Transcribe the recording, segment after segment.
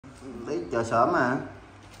Lấy chờ sớm mà.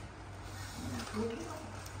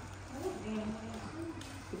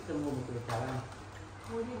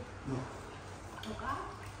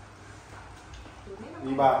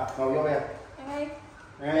 Đi bà, ngồi vô em.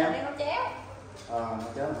 Nghe em. Nấu chéo.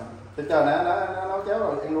 Nấu chéo hả? Thế chờ nó nấu chéo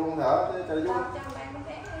rồi ăn luôn thở cho vui.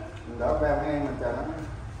 Đỡ ba mấy em mình chờ nó.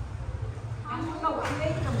 Ăn không ăn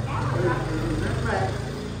cái cầm cháo.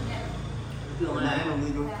 Đường này mà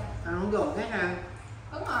đi vô. Ăn không dùng khác ăn.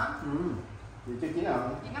 Đúng hả? Vậy chưa chín nào?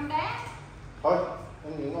 Chị ngâm đá. Thôi,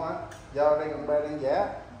 em nghĩ ngon á. Do đây còn ba đang giá.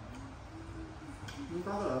 Không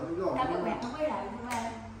có rồi, không dùng. Tao được bạc không có lại không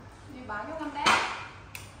ba. Đi bỏ vô ngâm đá.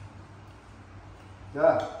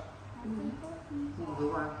 Chưa? Không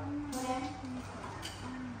thử ăn.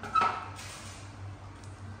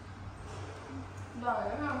 Rồi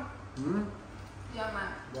đúng không? Giờ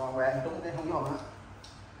mà. Do ba ăn trúng cái không giòn á.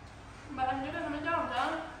 Ba ăn dưới đây nó cho không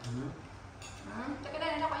sao? Cái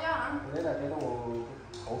đây nó có cho hả? Đấy là cái đồ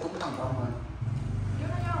khẩu súng thằng con mà. Dưới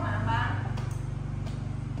nó cho mà ba.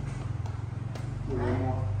 Tôi đi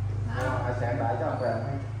mua. Hải sản đại cho anh vàng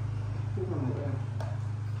hay. Chút mà một em.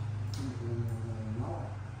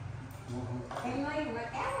 Em ơi, mà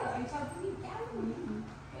cá rồi, em sao cứ cá rồi.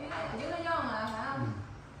 Cái này ở dưới nó cho mà, phải không?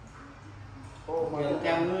 Ô mà Giờ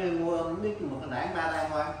trăm nó mua không biết một cái đảng 3 đang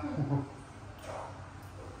thôi.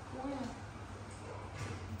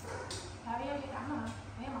 Thảo đi vô chị tắm hả?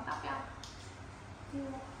 Để em mặc tóc cho. Chưa.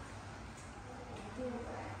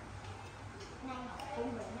 Nay học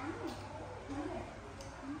cũng bị nắng rồi.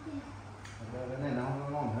 cái này nó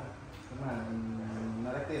không ngon hết. Cái mà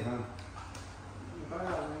nó đắt tiền hơn. Có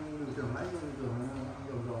thường mấy thường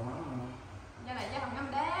dùng đồ mắm mà. Cái này chắc không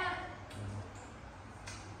ngâm đá.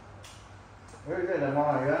 Cái là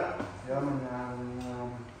ngon rồi á. Do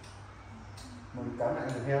mình cảm nhận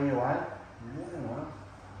thịt heo nhiều quá. Mình muốn cái nữa.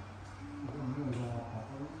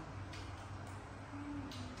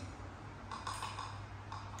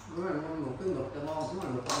 Đúng rồi, một cái ngực cho ngon, cũng là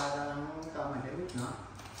ngực ba ra cho mày để biết nữa.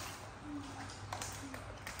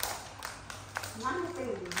 Nắng cái tiền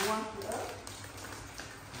mua nữa.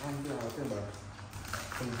 Không cho cái bờ.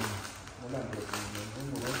 Nó làm được mình muốn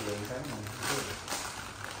mua cái gì sáng mà.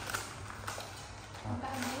 Ba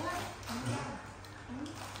ăn muối á.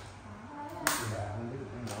 Dạ, không biết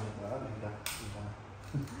ăn đậu được lỡ này đâu.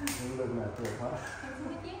 Nhưng lưng là tuyệt hết. Em xin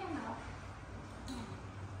cái chén em nào.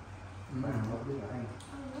 Mấy thằng không biết là ăn.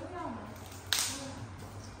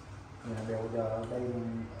 Nhà đều giờ đây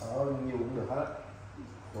ở nhiều cũng được hết.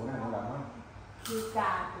 Chỗ này cũng làm hết. Chưa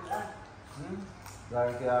trà thì ơi.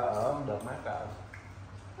 Ra kia ở được mát cỡ.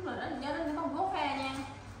 Tức là nó nhớ đến con vuốt khe nha.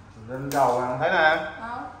 Lên đầu à, thấy nè.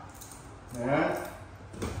 Nè.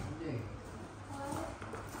 Gì?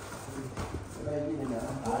 Ở đây cái gì nữa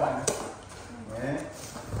không phải nè. Nè.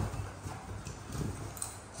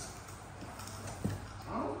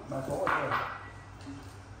 Ba số rồi.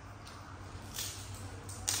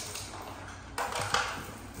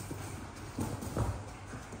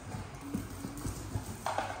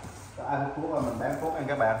 Ai hút thuốc mà mình bán thuốc anh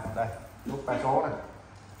các bạn. Đây, thuốc ba số này.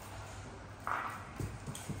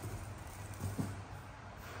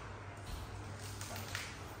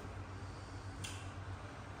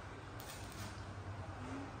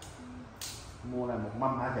 Mua là một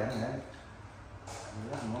mâm hải sản này đấy.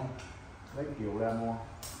 Rất là ngon. Lấy triệu ra mua.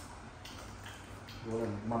 Mua là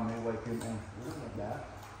một mâm em quay phim ăn rất là đã.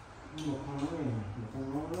 Một con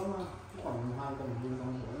nó lớn á, còn hai con viên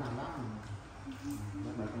con bữa nào đó.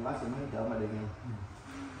 Lúc này con lát sẽ mới chở mà đi nghe.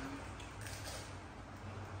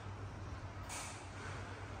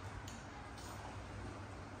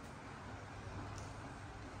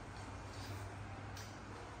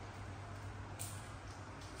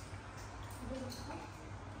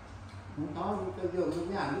 Không có cái giường cái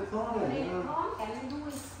nhà nước có rồi. Đây là khó, cảnh nó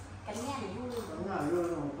vui. Cảnh nhà này vui. Cái nhà luôn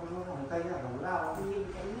rồi, con nó còn tay nhà đầu lao.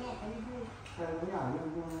 Cảnh nhà cảnh vui. Cái nhà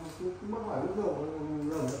luôn cứ mất phải lúc rồi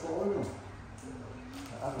nó tối rồi.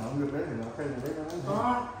 Áp nó ngược đấy thì nó xây đấy nó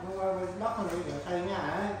Có, nó đất này để xây nhà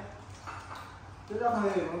ấy. Chứ đất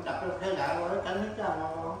này nó chặt được thay lại rồi, cánh hết trầm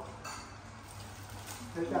rồi.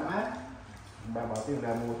 Thấy trầm hết. Bà bảo tiền ra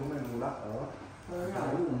mua chúng mình mua đất ở. Cái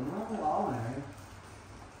nhà luôn nó có bỏ này.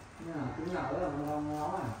 Nhà cái nhà đó là nó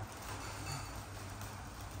nói à.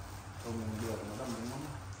 Còn mình vừa nó đâm nó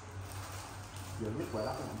vừa nhất quả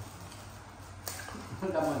đất rồi.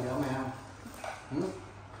 Đâm vào vợ mày không?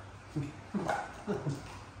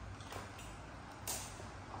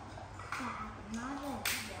 Nói rồi,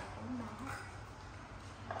 vợ cũng bảo.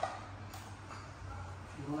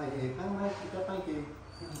 Con này thì tháng mấy cho tháng chi?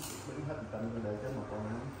 Đứng hết tận để cho một con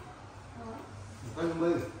nữa. Con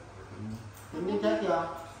 50. Tính chính xác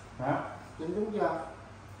chưa? Hả? Tính đúng chưa?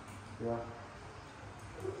 chưa?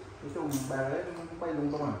 Nói chung bà đấy nó bay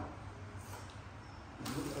lung tung à.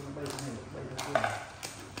 Lúc nó bay cái này bay cái này.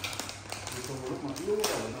 Lúc mà yếu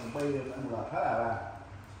rồi nó bay lên nó lọt hết à bà.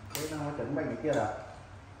 Thế nó chỉnh bay cái kia rồi.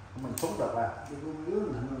 Mình xuống được là cái con yếu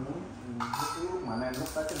là mình muốn lúc yếu mà nên lúc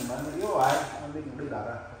tới cái mình nó yếu rồi nó đi lọt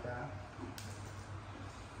ra.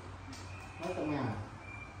 mấy trăm ngàn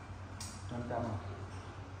 500 à.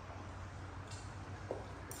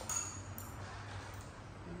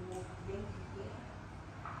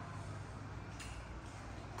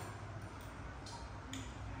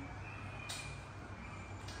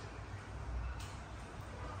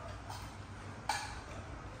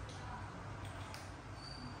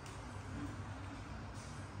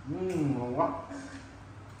 Ngon quá.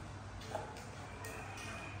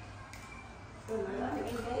 Tôi nói là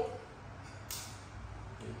em đấy.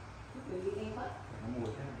 Tôi đi em hết.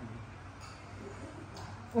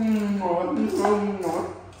 Ngon.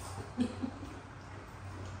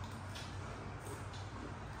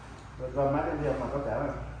 Rồi mấy cái việc mà có thể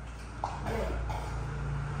là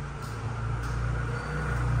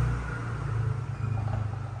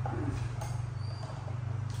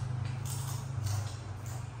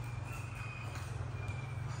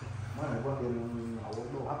mấy này có tiền nhậu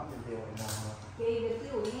đồ hấp trên theo nào không? Chị được cái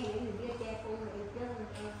ủi nghe để mình đưa che cô rồi chứ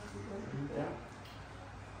em.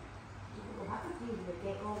 Đồ hấp cái gì được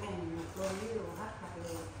che cô còn cô với đồ hấp thật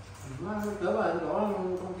là. nó trở về chỗ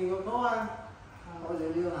công ty có á. Thôi để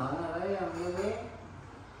liên hệ là đấy mua vé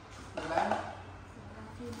bán.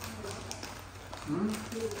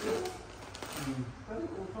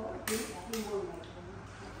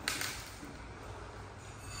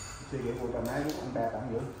 Suy nghĩ của chồng ấy cũng bè tạm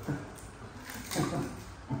giữ.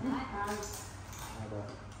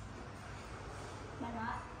 Ba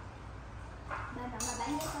nói là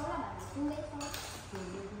bán vé số là bạn xuống vé số thì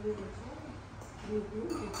đưa vé số đưa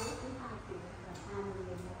vé số thứ 2 triệu là 20.000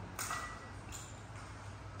 đồng.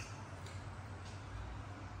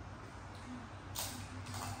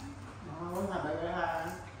 Muốn làm đây với hai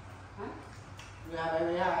ra đây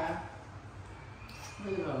với hai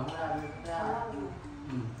bây giờ không ra đi ra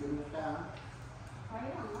đừng ra Thấy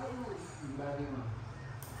là nói mà ba đi mà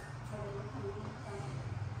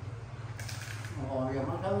hồi giờ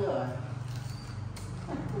nó 6 giờ rồi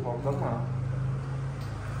Còn đúng mà.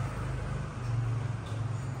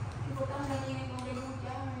 cô con đây con đi luôn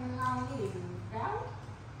cho ngon cái gì ráo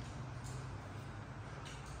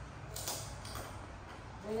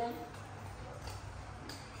đây đây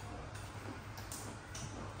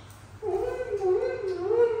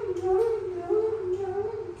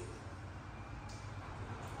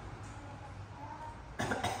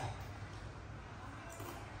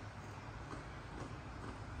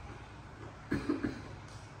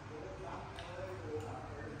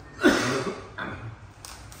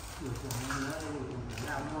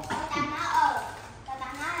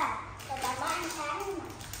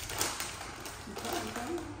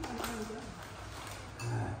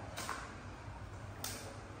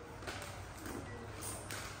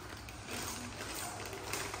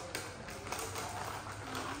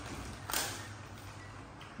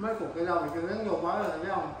mấy cục cây đâu thì chưa đến vô quá rồi thấy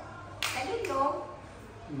không? cái biết luôn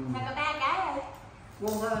là có 3 cái rồi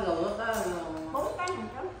 4 cái rồi đó cái 4 cái này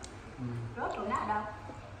rớt rồi nó ở đâu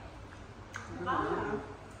có hả?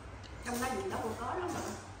 Trong đó gì đâu có lắm mà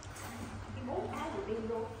cái 4 cái rồi đi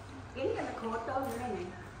vô kiếm cho nó khô trơn như đây này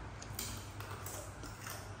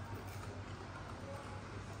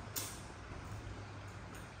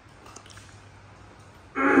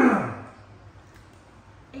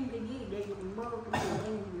em cái gì để dùng mơ cái gì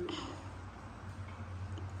em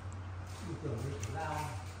trường đi lao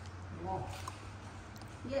đúng không?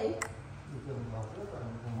 gì Trường bảo rất là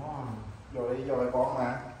ngon Rồi con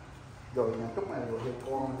mà. Rồi nhà Trúc này rồi hiêu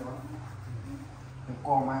con cho nó.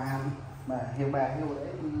 Con mà ăn mà hiêu bà hiêu đấy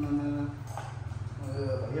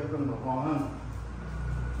hiêu rừng được ngon hơn.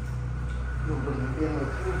 Dùng rừng tiên rồi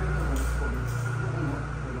chứ còn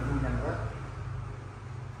nó nhanh quá.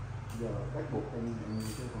 Giờ cách buộc thì mình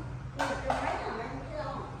chưa còn.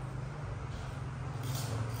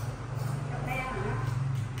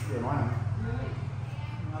 Giờ nói hả?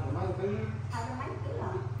 nó cũng mấy ký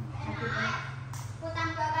cô Tâm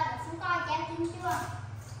cho ba được xuống coi cho em tin chưa?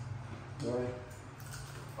 Rồi.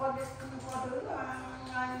 Con thứ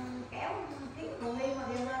kéo cái cùng đi mà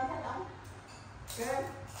đi lên thấy không? Trên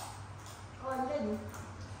con cái gì?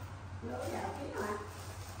 Lỡ vào cái mà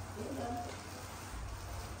đi lên.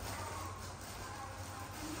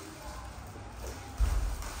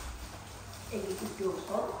 Thì cái chuột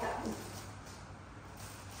có cạnh.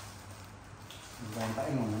 Bàn tay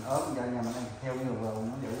mình ốm ra nhà mình ăn theo nhiều rồi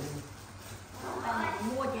nó giữ.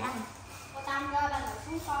 Mua cho ăn.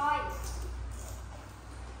 không coi.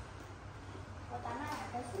 Cô ta nói là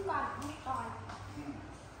tôi xuống coi không coi.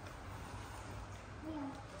 Thấy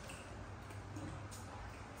không?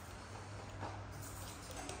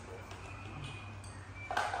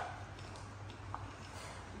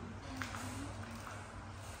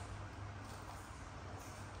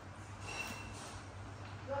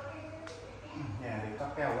 Nhà thì có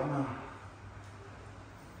keo lắm hơn.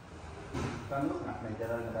 Có nước ngập này cho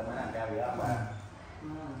nên người ta mới làm keo vậy đó bà.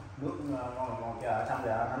 Nước ngon chờ xong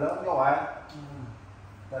rồi nó lớn quá rồi.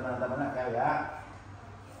 Cho nên người ta mới làm keo vậy á.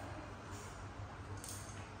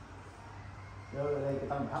 Chứ đây cái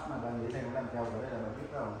tầng thấp mà bạn nghĩ thêm làm keo rồi đấy là bạn biết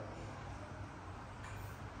rồi.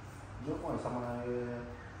 Nước rồi xong rồi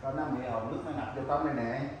có 5 ngày nước nó ngập vô tấm này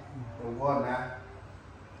nè. Đồ quên nè.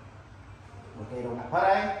 Một cây đồ ngập hết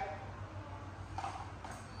đấy.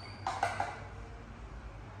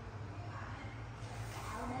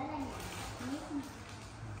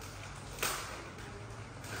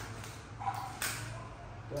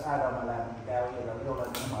 Chứ ai đâu mà làm cao vậy là vô lên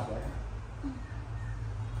nó mệt vậy.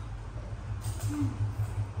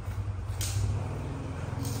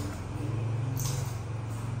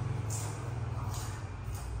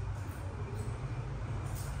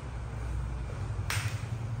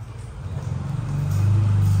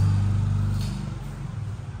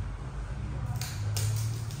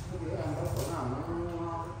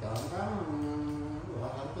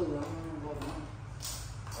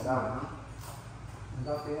 Ở đâu hả? Mình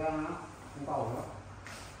có cái con tàu đó.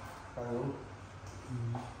 Tàu luôn.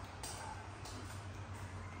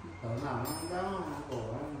 Cỡ nào nó đó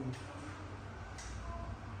của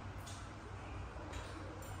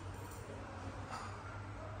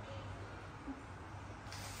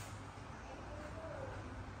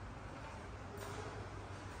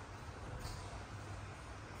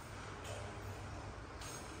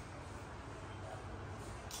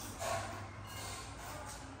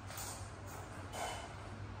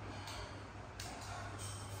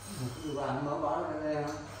bạn mở bỏ ra đây hả?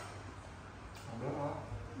 Không biết hả?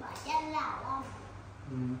 Bỏ chân lẩu không?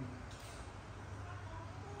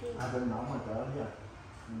 À bên nổ mà chở chứ.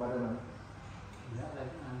 Ba đây mình. Dạ đây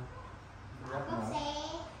cái nào? Rất Cốp nổ. xe.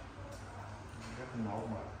 Rất nổ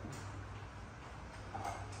mà.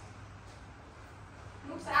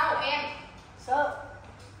 Lúc sau em Sợ.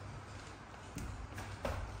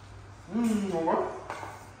 Ngon quá.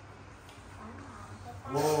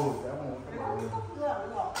 Wow, chả ngon cái Nó bự. không gỡ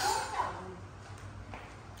gọt hết.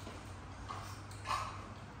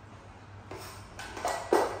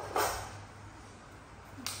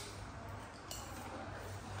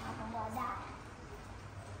 Không bỏ ra.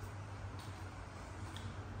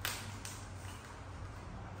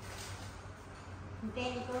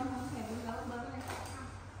 Trên cơm không thèm cũng gỡ bớt lên.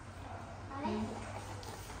 Ở đây.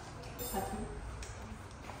 Thật.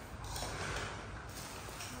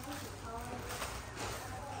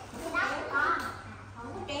 Cái đó cũng có.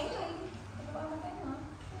 Không có chén đi.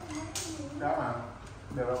 Cháu mà.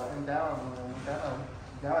 Được rồi, em cháu không? Em cháu không?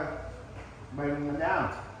 Cháu ơi. Mình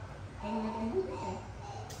nha. Em hút cái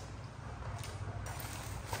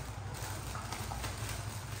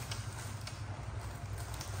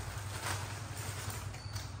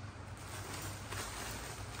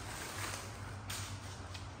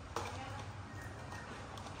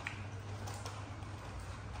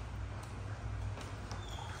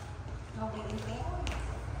không đi em kéo.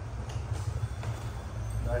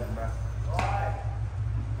 Đây ba.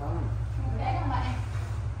 Không. để không bạn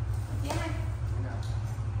chén này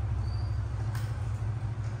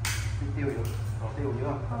Tiêu được. Có tiêu chứ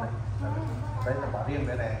không? Đây. Đây là bỏ riêng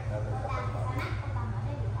đây nè. Rồi từ từ bỏ.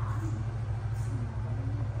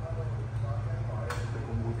 Tôi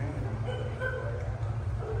cũng mua cái này.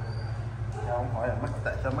 Sao không hỏi là mắt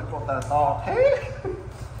tại sao mắt cô ta to thế?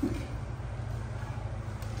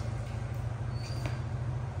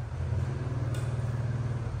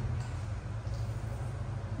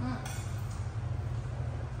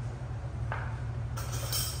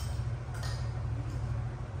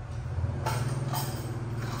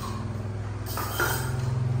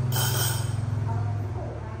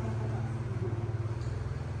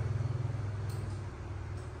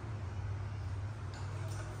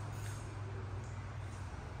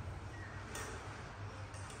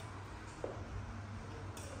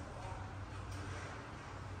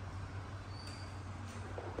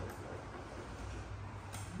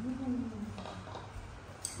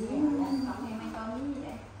 không thì mang con miếng gì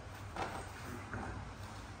vậy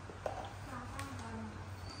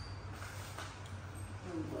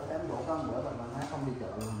Bữa em đổ con bữa mà má không đi chợ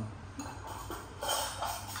luôn.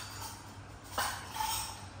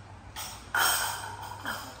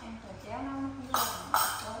 em chờ chéo nó không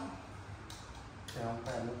Theo không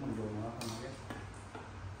phải nước mình dùng nó không biết.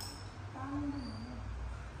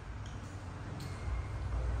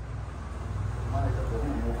 Nó này cho tưởng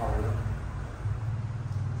mình mua hầu đó.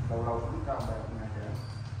 Lâu lâu cũng cao bè của nhà trẻ.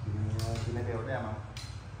 Thì này đều đem mà.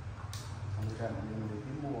 Không biết rằng mình đi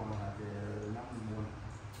kiếm mua là về nắp mình mua.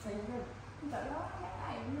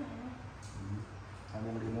 Anh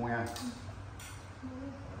em đi mua nha.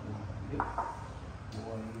 Biết.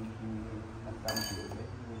 Mua 500 triệu đấy,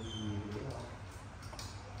 mua gì đấy không?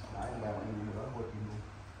 Đấy, anh bà bạn nữa mua tiền luôn.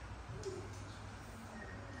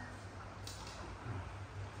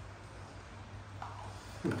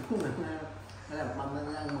 Nó làm băm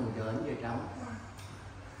nó ăn mừng giỡn về trong.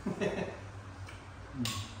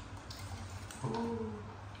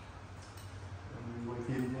 Quay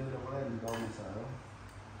phim chứ đâu có lên đâu mà sợ.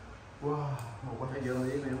 Wow, một con Bây giờ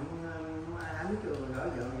đi mày không ai ám chưa rồi đó,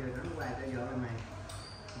 giờ nó quay cho giờ mày.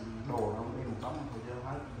 đồ nó cũng đi một đống thôi chứ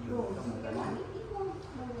hết nhiều trong một cái máy.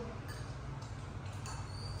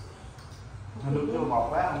 Nó nước vô ngọt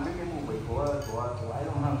quá, không biết cái mùi vị của ấy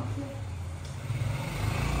luôn không?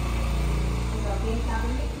 Đầu tiên sao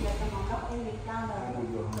cũng biết giờ cái món đó em bị cao rồi,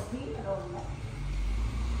 một tí là rồi đó.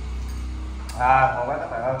 À, ngon quá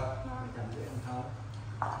các bạn ơi. Cầm để ăn thôi.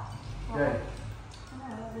 Ghê.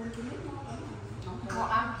 Ngọt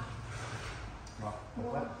ăn. Ngọt,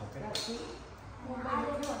 ngọt quá, ngọt cái. Mua ba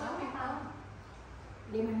luôn rồi nấu hay không?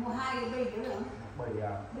 Đi mình mua 2 cái bì nữa rồi. Bì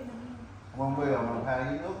à. Không bây giờ mình thay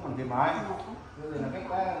nước mình tìm mãi. Cái này nó cách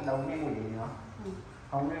quá đâu nghe mùi gì nữa.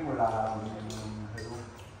 Không nghe mùi là thì luôn.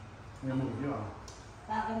 Nghe mùi chứ mà.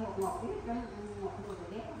 Ta cái ngọt ngọt biết đó, ngọt được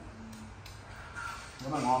rồi đấy.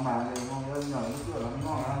 Nếu mà ngon mà thì ngon nhờ nước chua là nó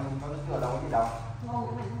ngon hơn, không có nước chua đâu có gì đâu. Ngon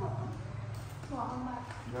của mình ngọt. Ngọt không bà?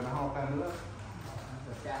 Giờ nó không ăn nữa.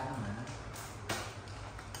 Rồi cha nó mà.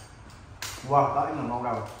 Wow, đó là ngon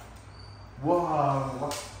rồi. Wow,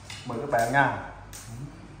 mời các bạn nha.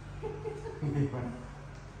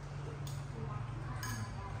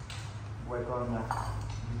 Quay coi nè,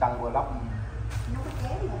 tăng vừa lóc. Nó có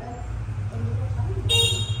chén ở đây. Em đi có sống.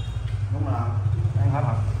 Đúng là ăn hết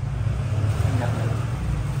hả? Ăn nhập đi.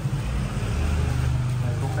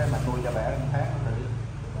 Này xuống đây mà tôi cho bé một tháng rồi đi.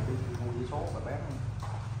 Đi mua giấy số và bé.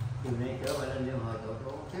 Chừng này trở về lên hồi tổ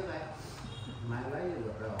số xếp ấy. Mai lấy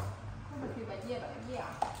được rồi. Không được thì bà chia bà gì à?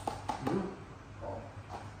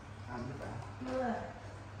 Ăn với bạn. Mưa.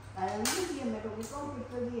 Tại nó kia mà đụng có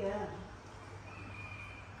cái gì à.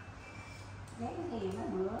 Đén thì nó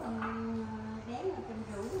bữa đén ở trên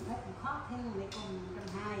rủ phải còn khó thêm lại còn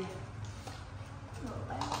 120 à. Nửa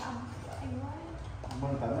bán xong, anh quá.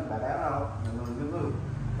 Mình tỉnh mình đã đéo đâu. Mình cứ cứ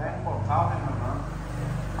đéo còn khó hay mà nữa.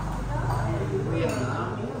 Quyền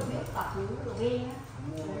nữa. Những người biết tập những người viên á.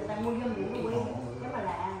 Người ta mua dâm những người viên. Cái mà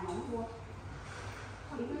lạ không mua.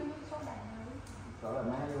 Không biết số đàn nào đi. Đó là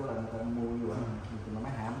má vô là người ta mua vừa. Thì nó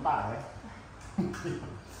mới hãm tài ấy.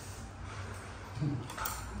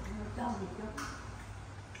 Cho gì chứ.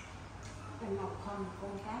 Cái ngọc không,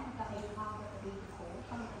 con cái người ta em con người ta đi khổ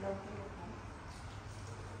không người ta đâu có được.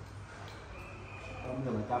 Bây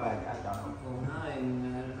giờ mình cho bạn ai chọn không? Còn nói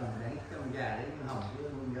còn đấy trong già đấy hỏng chứ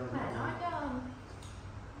không đâu. Bà nói cho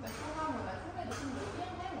bà số không rồi bà số đây được nửa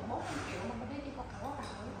tiếng thế mà 400 triệu mà bà đi có khổ cả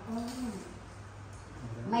rồi.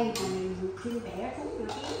 May mà mình xin vẽ xuống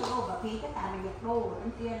được tiếng đô và khi cái tài mình giật đô rồi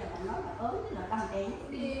bên kia là bạn nói là ớn là cầm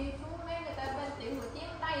tiền. Đi xuống mấy người ta bên tiểu một chén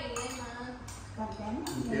tay đây mà. Cầm tiền.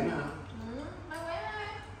 Chém hả? Mấy quán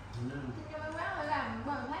á. Cho mấy quán phải làm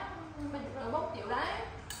bằng tháng mình được 4 triệu đấy.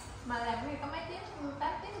 Mà làm cái có mấy tiếng,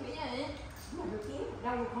 8 tiếng nghỉ vậy. Mà được tiếng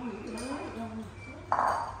đâu không nghĩ gì đâu.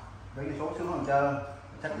 Với cái số sướng hơn trơn.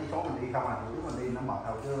 Chắc cái số mình đi không à, chủ yếu mình đi nó mệt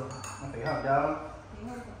đầu chưa? Nó tỉ hơn trơn.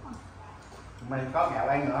 Mình có gạo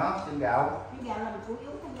ăn nữa, xin gạo. Cái gạo là mình chủ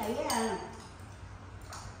yếu cái đấy à.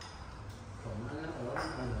 Còn nó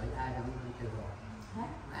ở người ai đâu không chịu rồi. Hả?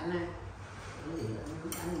 Anh ơi. Cái gì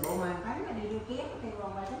anh bố mai. Anh mà đi đi kiếm thì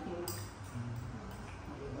còn vài triệu.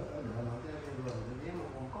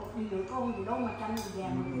 Con đi giữa con gì đâu mà trăm người già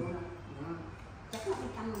một triệu nè. Chắc là cái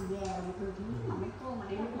trăm người già một triệu chỉ mà mấy cô mà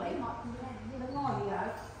đi lúc 7 một nó ngồi gì vậy?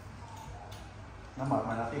 Nó mệt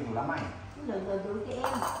mà nó tiền nhiều lắm mày. Từ từ cho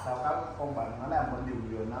em. Tao có con bạn nó làm bên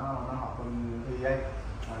điều vừa nó học bên thi ấy.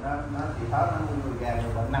 Mà nó chỉ thớ nó nuôi người già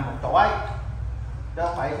người bệnh 5 tuổi. Chứ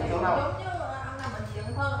không phải số đâu. Giống như ông nào bệnh gì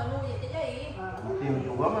cũng hơn ta nuôi vậy chứ gì. Tiền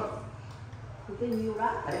nhiều lắm á. Thì nhiều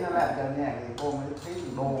đó. Thấy nó làm cho nhà thì cô mới thấy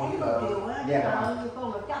đồ với là già đó.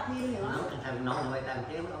 Con là chắc thêm nữa. Thằng nó người ta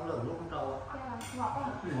chém ông lần lúc không trâu. Ngọt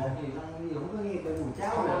không? Một gì nó không có nghe từ mùi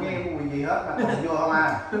cháo. Không có nghe mùi gì hết mà còn vô không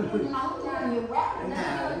à. Nóng nhiều quá.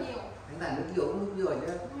 Đúng là nước dỗ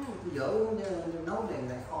chứ. Dỗ nấu đèn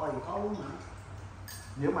lại kho thì khó lắm mà.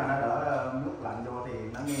 Nếu mà nó đỡ nước lạnh vô thì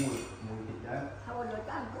nó nghe mùi thịt đó. Thôi rồi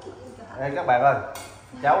có ăn chút cho hết. Ê các bạn ơi,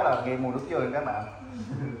 cháu là nghe mùi nước chưa các bạn?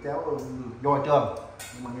 Cháu vô trường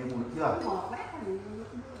nhưng mà nghe mùi nước chưa? Ngọt quá thì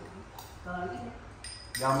còn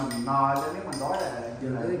Do mình no chứ nếu mình đói là chưa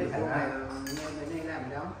là Dưới cái được khả này năng. bên đây làm gì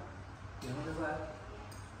đâu. Đừng có được ơi.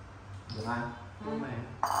 Được ai? Bố mẹ.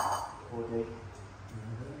 Cô chị.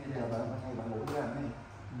 Bây giờ bạn ngủ với anh ấy.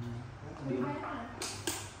 Đi.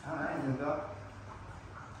 Đừng có.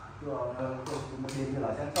 Mình đi như là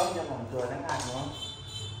sáng sớm cho còn trời nắng ăn đúng không?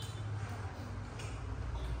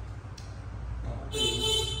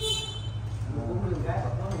 Cũng như cái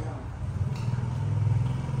bật nó hay không?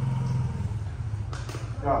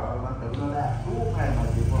 Rồi bạn tự nó ra thuốc hay mà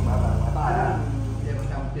chị con bà tay á. Giờ mà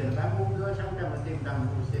chồng tiền bán uống đứa 600 là tiền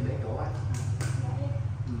đồng xe để chỗ á.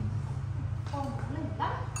 Con lên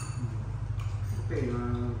đất. Tiền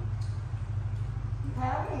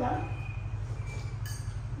theo cái giống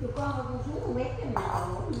dù con xuống con quét cái này ở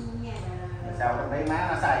nhà là Sao trong đấy má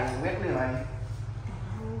nó xài quét đi mày.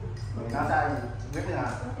 Mày nó xài quét đi hả?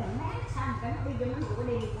 có thể mát xanh cái nó đi cho nó có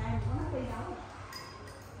đi sai nó đi đâu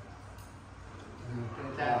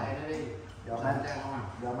trên trang này nó đi. Giờ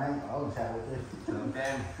mấy ở làm sao chứ? Làm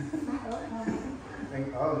trang.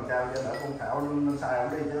 Anh ở làm sao cho đỡ con Thảo nó xài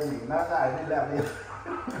không đi chứ mình nó xài đi làm đi.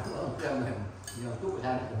 Ở trang mình giờ chút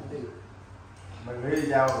ra nó cũng đi. Mình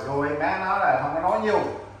đi vào rồi má nó là không có nói nhiều.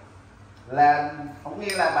 Là không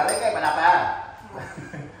nghe là bà lấy cái bà đập à.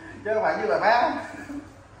 Chứ không phải như bà má.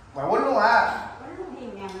 Bà quýnh luôn hả? quánh lúc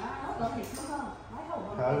hiền nhà nó có thịt đúng không nói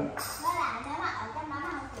không Ừ. Với lại nếu mà ở trong đó nó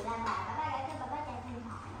không chỉ là bà gái cho bà chạy thành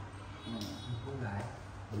hỏi. Cũng lại.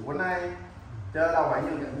 Bị quýnh đây. Chứ đâu phải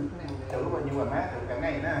như tự lúc như bà má tự cả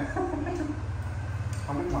ngày nữa.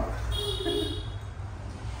 Không biết mở.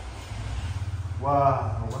 Wow,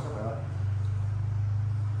 ngon quá các bạn ơi.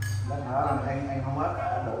 Lát nữa anh không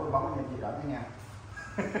hết đổ cái bóng cho chị đỡ nha.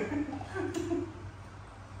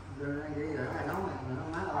 Rồi anh nghĩ là nấu này nó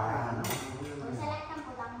má ở nó. Ủa sao lát căm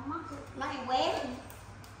của tao mất chứ? nó hay quét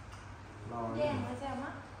Rồi. Giang mà sao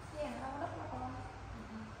mắt? Giang đâu đất mà con.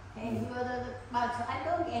 em vừa bà sợ anh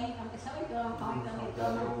đứa em cầm cái sới cho coi cho mày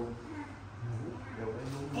cơm không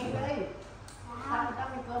em đi tao cho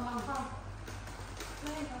mày cơm không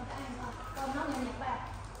Mấy con đã ăn rồi. Con nó nghe nhạc bà.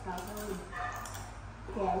 trời ơi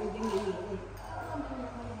chèo đi cái gì đi Con nghe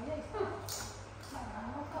nhạc bà vậy đi. Bà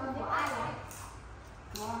nó Con con của với ai ai vậy?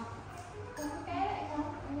 vậy? ngon Con có cá đấy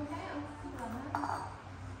không? Anh có cá không? Bà nó.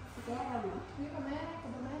 cái đâu nữa Với con má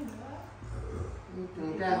nữa.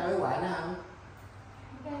 Trường trang ở ngoại nó ăn.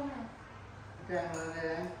 Cái này. Trang lên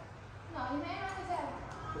đây. Ngồi với má nó sao?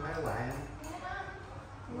 Tôi thấy ngoại.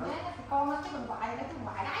 Má nó thì con nó cái mình ngoại đấy, cái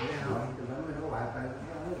ngoại đấy. Cái hồi từ đó mới nói ngoại phải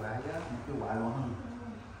nói ngoại chứ. chứ hoài luôn hả?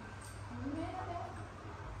 Má nó đấy.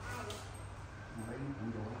 Thấy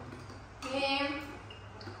cũng đủ. Nghe em.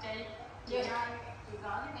 Chị ơi, chị gửi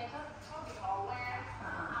cho mẹ số điện thoại qua.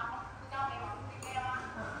 Cho mẹ gọi video á.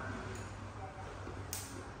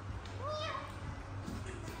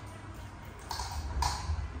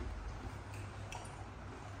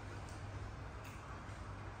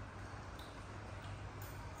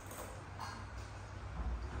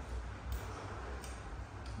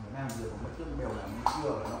 Bữa nay giờ còn mấy chiếc bèo làm chưa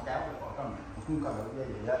rồi nó kéo cái cỏ cầm không cần được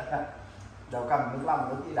gì vậy á. Đầu cầm nước lòng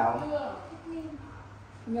nước gì đầu. Chưa.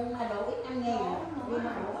 nhưng mà đủ ít ăn nghe nhưng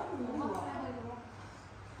mà đủ Nó mất ra hơi được.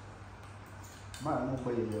 Má ăn mua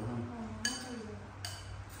bì được không?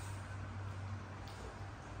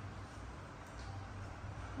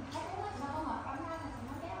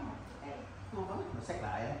 Nó xét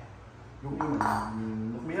lại á. Giống như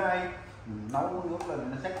mình nước mía ấy, mình nấu nước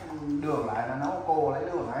lên nó xét đường lại là nấu cô lấy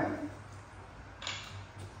đường ấy.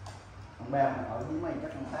 Ông ba mà ở dưới mày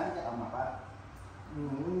chắc ông sáng chắc ông mập á.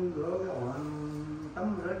 Rửa cái ổ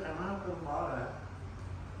tắm rửa cho nó cơm bỏ rồi.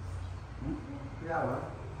 Rau hả?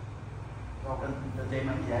 Rau trên chim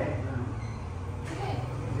ăn gì vậy?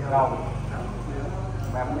 Rau. Rau.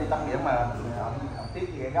 Bà muốn đi tắm biển mà ông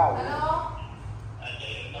tiếc gì cái rau. Alo.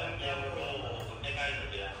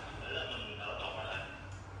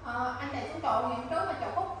 Anh để xuống chỗ ngày hôm trước mà chỗ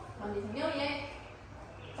Phúc mình thì nhớ vậy.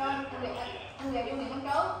 Cho anh về vô ngày hôm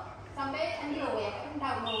trước. Xong cái anh vừa quẹt anh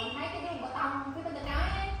đầu người anh thấy cái đường bê tông phía bên tay trái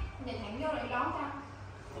ấy, anh chạy thẳng vô rồi anh đón cho.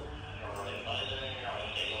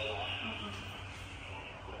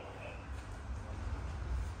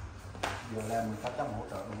 Giờ làm mình phải hỗ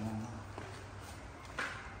trợ mình nha.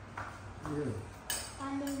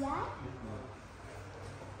 Con đi với.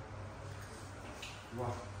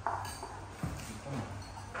 Wow.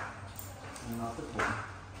 Nó tức bụng.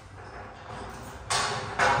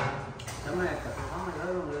 Tấm này cặp khó mà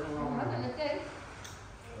nhớ luôn được Không ngon. hết là lên kia.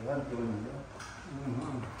 Rồi anh chưa nhìn nữa.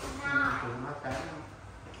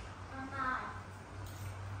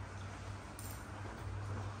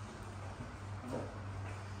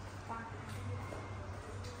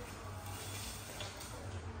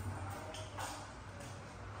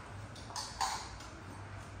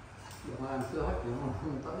 làm chưa hết chuyện mà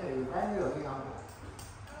không có gì bán được hay không?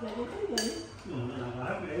 Vậy cũng cái gì? Làm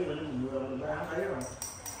hết để mình vừa mình bán thấy rồi.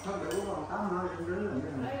 Nó đủ còn táo nó trên dưới là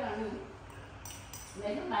như Đấy là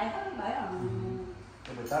để lúc này có bảy là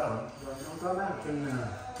Cái bị tát rồi. rồi không có bán trên nè,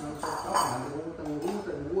 nó có mà cũng từng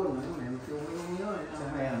uống nữa mẹ kêu nó không nhớ này.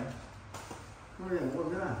 Xem nghe hả? Nó liền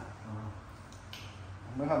uống đó.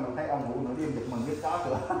 Mấy hôm mình thấy ông ngủ nửa đêm giật mình biết chó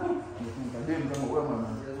chưa? Cả đêm cho ngủ đâu mà.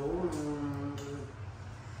 Giờ ngủ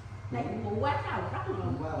này cũng ngủ quá nào rất rồi.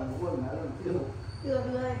 hôm qua ngủ quên nữa lần chưa. Đưa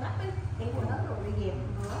bắt cái của nó rồi đi dẹp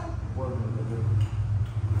nữa. Quên rồi.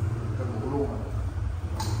 Cho ngủ luôn mà.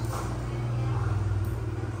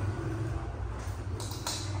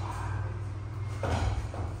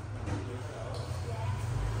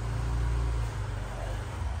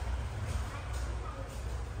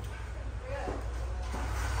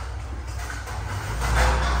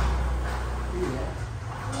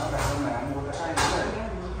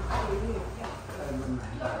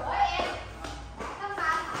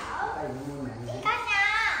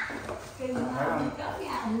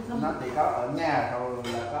 Nó chỉ có ở nhà thôi,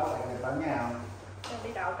 là có lại người tới nhà không?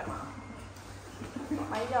 Đi đâu cả mà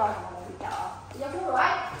mấy giờ mà đi chợ giờ phút rồi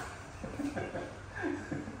ấy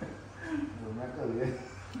Rồi má cười đi.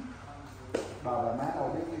 Bà và má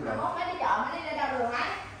đâu biết như vậy. mốt mấy đi chợ mấy đi ra đường ấy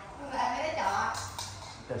về mấy đi chợ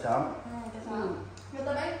Chợ sớm. chợ sớm như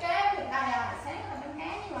tôi bán cá thì đây là sáng là bán cá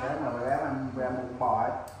như vậy Cái mà bé ăn về ăn một bò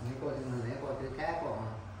ấy. Nãy coi cái cá còn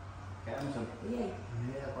Cá ăn sụp. Cái gì?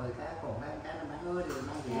 nãy coi cá còn bán cá nó bán ơi thì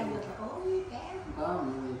nó gì Em được có cá. có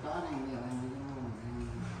người có này nhiều ăn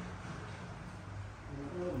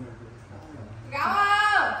gấu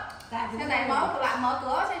ơi cái này mở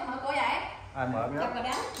cửa xem mở cửa vậy Ai mở cái Chắc đó? rồi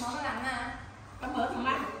đó. mở cái lạnh nè Có mở thằng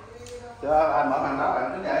mắt. Chưa, ai mở màn đó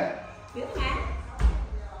bạn tính vậy? Biết mà.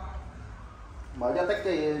 Mở cho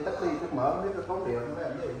taxi mở biết có tốn tiền nó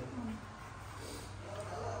làm gì?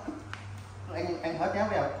 Anh hết cháo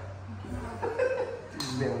đi không?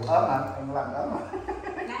 Điều ớm mà, anh làm ớm mà.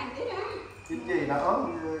 Là anh biết đó. Ít gì nó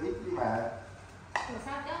ớm ít với bà. rồi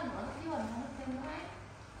sao chứ mở cái dưới mình không thêm nữa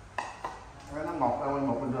ấy Nó ngọt đâu,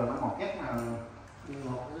 ngọt bình thường nó ngọt két mà.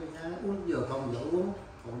 ngọt nó uống vừa không vừa uống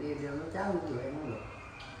còn đi theo nó cháo không vừa em không được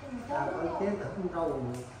ta có chén thì không trâu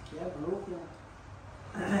chén còn nuốt chứ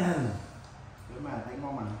Để mà thấy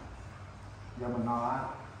ngon mà. Giờ mình no á,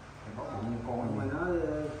 thì có bụng như con mà mình. nó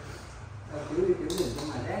kiểu gì cho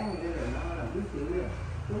mà ráng cái này nó là biết chữ rồi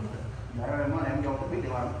Để rồi nó em vô có biết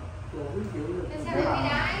điều không? rồi biết chữ rồi cái xe này đi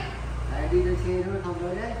đây tại đi lên xe nó không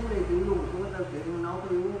rồi đấy chú đi chữ luôn chú tao chịu nấu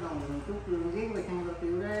tôi uống không chút ghét về khăn tao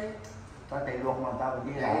chịu đấy Ta chạy ruột mà tao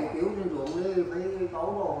bị ghi vậy lại. kiểu trên ruộng đi phải tẩu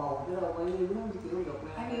bò hầu chứ đâu phải đúng cái kiểu dục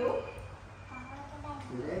Phải này hiểu.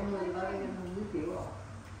 thì đấy nó tới biết kiểu rồi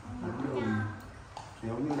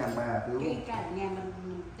Kiểu như đàn bà kiểu Cái cả nhà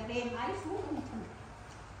mình ta đem ấy xuống.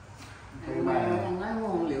 khi mà mà ăn lấy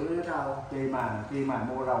mua liệu nữa đâu khi mà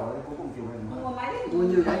mua rau ấy cuối cùng chịu hình Mua mấy cái mua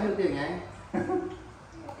như vậy nhiêu tiền vậy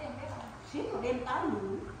xíu rồi đem tới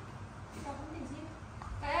mình.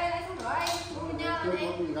 đây lấy xuống rửa đây mua nhau chứ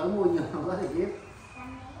lên có đi gì đó mua nhiều không có thể biết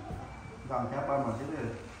gần theo ba mà xíu đi.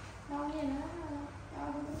 đâu như nữa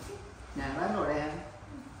đâu nhà bán rồi đây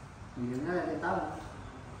gì nó lên tao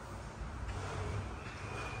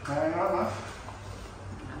Thế nó đó.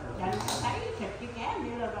 Chẳng thấy thịt cái cá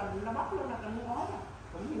như là nó bóc lên là nó mua gói rồi.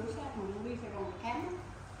 Cũng hiểu sao mà đi Sài Gòn khám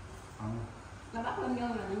á. Nó bắt lên nhơn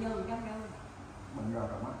là nó nhơn 100 đâu. Bệnh rồi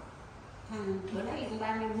mắt. Thằng bữa nãy con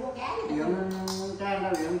ba mình mua cá gì điện trang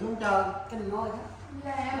đâu điện xuống chơi kinh ngôi đó.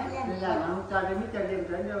 bây giờ nó không chơi đi biết chơi đêm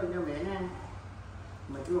tới cho mẹ nha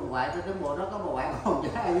mà chú bà ngoại tới cái bộ đó có bà ngoại còn chứ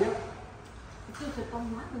ai biết Cứ thịt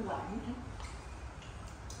con mắt bên ngoài như thế.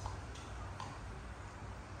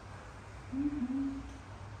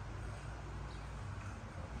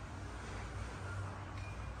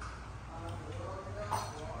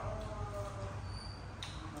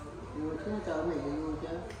 vui xuống chơi mày vui chứ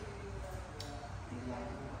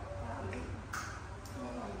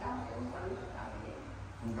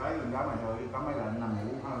Con gái mà rồi có mấy lần nằm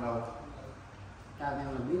ngủ không đâu. tao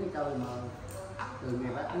theo mình biết cái chơi mà từ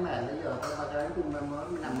ngày bắt đến mẹ tới giờ tao qua chơi chung mới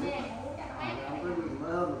nằm biết không có đi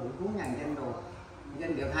mới hơn cũng cuốn ngàn trên đồ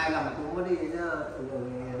danh được 2 lần mà tôi mới đi rồi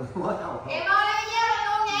mới đầu em ơi lấy dao lên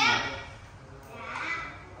luôn nha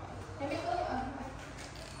em biết ướt rồi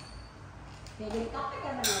Thì đi cóc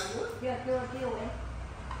cái mình rồi chưa kêu em.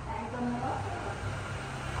 Tại cơm nó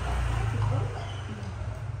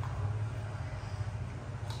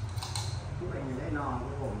chú anh nhìn thấy no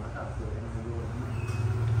cái hồn nó thật sự em vui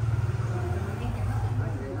nó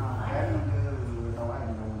nhìn thấy no Cái như đâu ai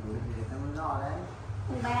dùng gì thì tao mới no đấy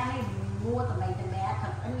con ba này mua tầm này tầm bè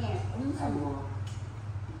thật ở nhà cũng ai mua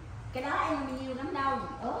Cái đó em bao nhiêu lắm đâu.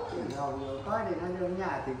 Rồi có thì nó lên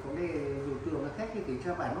nhà thì cũng đi dù trường nó khác thì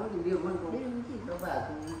sao phải nói điều mình cũng đi thì nó vào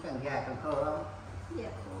cũng càng gà càng khờ không. Dạ.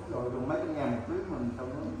 Rồi dùng mấy cái nhà một tuyết mình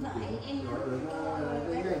xong nó Vậy em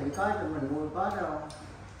cái này mình có cho mình mua có đâu.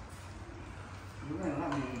 những này nó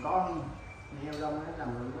làm gì có không? Heo đông nó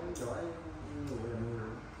làm mấy giỏi nhiều là nhiều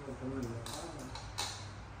của mình có.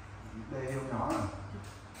 Đây heo nhỏ nè.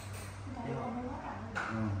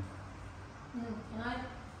 Ơi.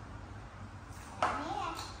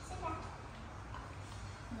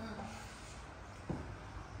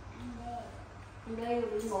 Anh đây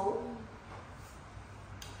đi ngủ.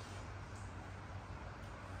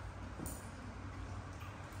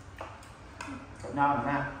 Cậu nho rồi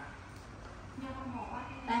nha.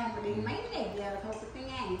 Đây mà đi mấy ngày giờ thôi cái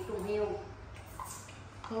nhà này trùng heo.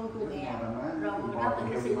 Không trùng heo. Rồi nó tự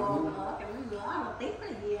đi xì bồn ở trong nó nhỏ mà tiếp là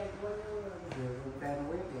gì rồi. Đang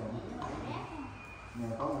quét rồi. Nhà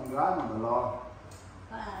có con gái mà mình lo.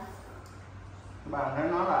 À. Các bạn thấy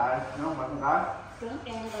nó là ai? Nó không phải con gái. Trứng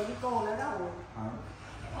trang rồi với cô nữa đâu.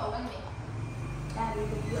 Ồ anh chị. Ta đi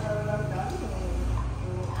được đỡ rồi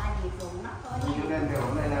ai gì cũng nó có Dưới đêm thì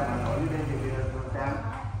hôm nay làm mà nổi dưới đêm thì trang.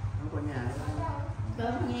 Không có nhà nữa.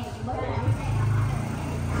 cơm nghe chị bớt làm.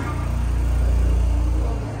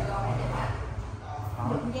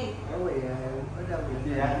 Được gì? Cái quỳ ở đâu thì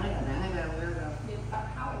Gì vậy? mấy nãy hay đâu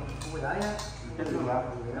quỳ đấy á. Chết luôn hả?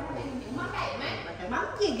 Những món này má. Cái mắm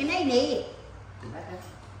gì cái này nè.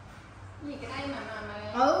 Gì cái đây mà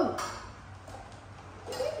Ừ.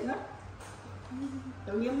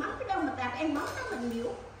 Tự nhiên mắm cái đâu mà tạp em mắm nó mình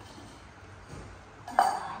nhiều.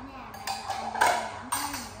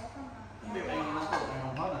 Điều anh nó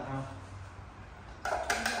không hết là sao?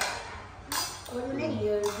 Ôi cái này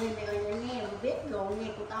người nghe mình biết rồi nghe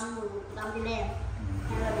cô Tâm đi làm.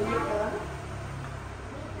 Hay là bị dịch trở.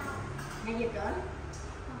 Hay dịch trở.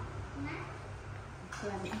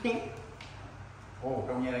 Làm đẹp. Ồ,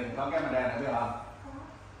 trong nhà này có cái mà đèn này biết không?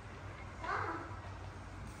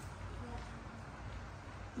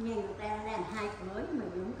 Nghe người ta làm hai mới mà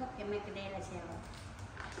đúng các cái mấy cái đây là sao?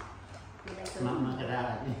 Mắm cái ra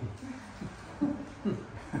là gì?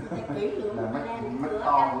 Người ta kỹ lưỡng người ta làm mắt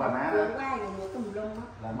to của bà má. vừa qua rồi một cái lông á.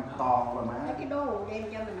 Là mắt to của bà má. Cái đồ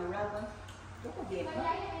đem cho mình nào đâu coi. Rất là đẹp đó.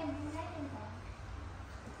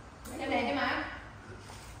 cái này chứ mà.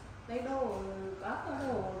 Cái đồ có cái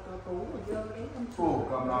đồ cũ rồi vô đấy không. Ồ,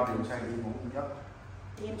 cơm no thì say đi ngủ một giấc.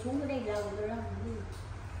 Đem xuống cái đây lâu rồi đó.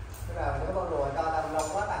 Cái nào nếu con lùa cho tao lâu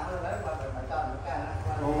quá tao mới lấy qua rồi phải cho nó càng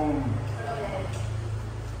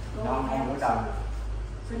Nó không bữa đầu.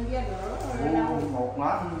 Xin ra nữa rồi đâu. Một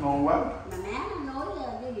lát ngon quá. Mà má nó nói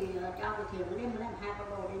cái gì cho cái thiều nó đem làm hai con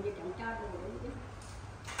đồ đem cho chẳng cho đồ đấy.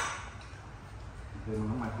 Thì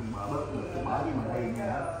nó mặc cũng mở bớt được, cũng mở nhưng mà đây nghe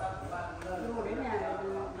đó. Đồ đấy là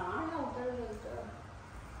nó đâu chứ.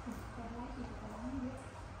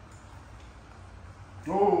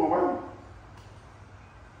 Ô, quá.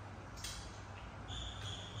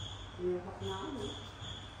 Học nó nữa.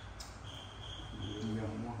 Giờ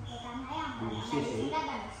mua. Người ta thấy không? Ở đây đã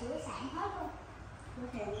bằng sửa sản hết luôn. Nó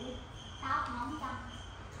thèm đi. Tóc nóng trong.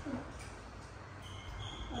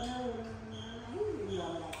 Lấy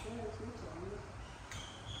rồi lại cái sửa sản.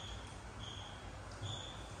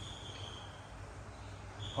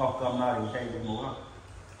 Ồ, cơm no thì say đi ngủ không?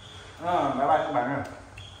 Bye bye các bạn ơi.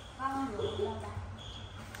 Con rượu đâu ta?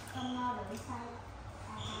 Không no được say.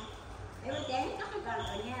 Để nó chén cắt cái con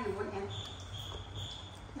ở nhà mình quên em.